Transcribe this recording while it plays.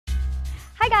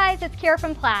Hi guys, it's Kira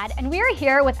from Plaid, and we are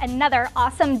here with another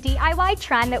awesome DIY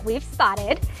trend that we've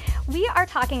spotted. We are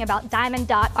talking about diamond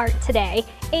dot art today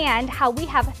and how we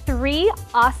have 3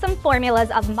 awesome formulas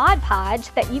of Mod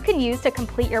Podge that you can use to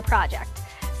complete your project.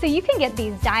 So you can get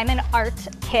these diamond art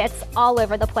kits all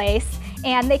over the place,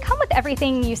 and they come with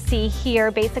everything you see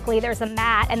here. Basically, there's a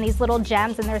mat and these little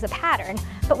gems and there's a pattern.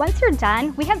 But once you're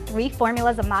done, we have 3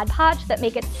 formulas of Mod Podge that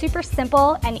make it super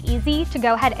simple and easy to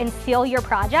go ahead and seal your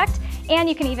project, and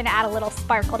you can even add a little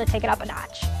sparkle to take it up a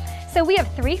notch. So we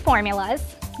have 3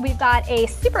 formulas. We've got a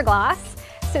super gloss.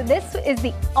 So this is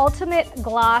the ultimate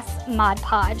gloss Mod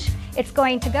Podge. It's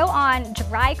going to go on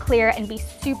dry clear and be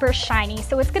super shiny.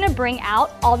 So it's gonna bring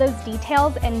out all those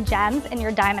details and gems in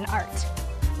your diamond art.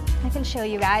 I can show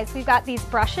you guys. We've got these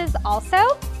brushes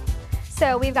also.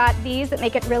 So we've got these that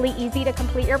make it really easy to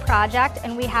complete your project.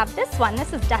 And we have this one.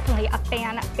 This is definitely a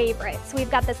fan favorite. So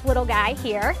we've got this little guy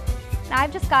here. Now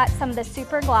I've just got some of the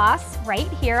super gloss right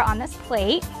here on this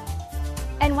plate.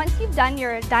 And once you've done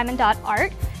your diamond dot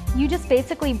art, you just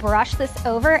basically brush this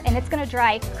over and it's gonna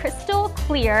dry crystal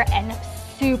clear and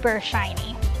super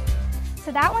shiny.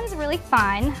 So that one's really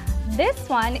fun. This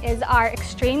one is our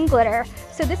extreme glitter.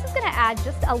 So this is gonna add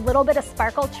just a little bit of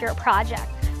sparkle to your project.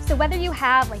 So whether you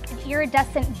have like an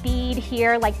iridescent bead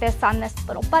here like this on this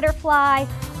little butterfly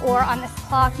or on this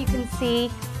clock you can see,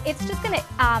 it's just gonna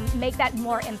make that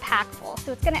more impactful.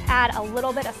 So it's gonna add a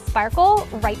little bit of sparkle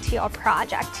right to your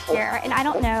project here. And I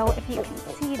don't know if you can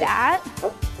see that.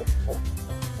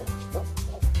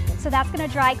 So that's gonna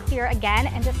dry clear again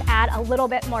and just add a little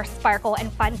bit more sparkle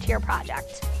and fun to your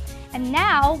project. And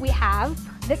now we have,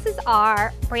 this is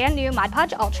our brand new Mod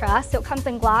Podge Ultra. So it comes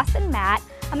in gloss and matte.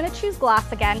 I'm gonna choose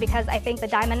gloss again because I think the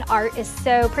diamond art is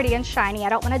so pretty and shiny. I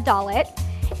don't wanna dull it.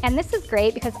 And this is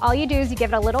great because all you do is you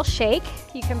give it a little shake.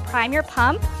 You can prime your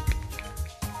pump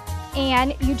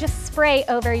and you just spray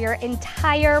over your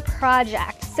entire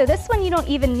project. So this one you don't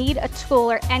even need a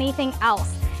tool or anything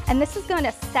else. And this is going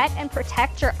to set and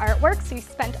protect your artwork. So you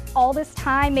spent all this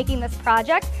time making this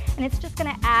project and it's just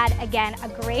going to add, again, a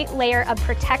great layer of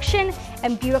protection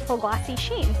and beautiful glossy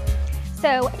sheen.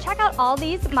 So check out all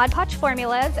these Mod Podge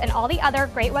formulas and all the other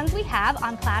great ones we have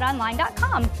on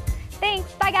plaidonline.com.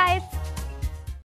 Thanks, bye guys.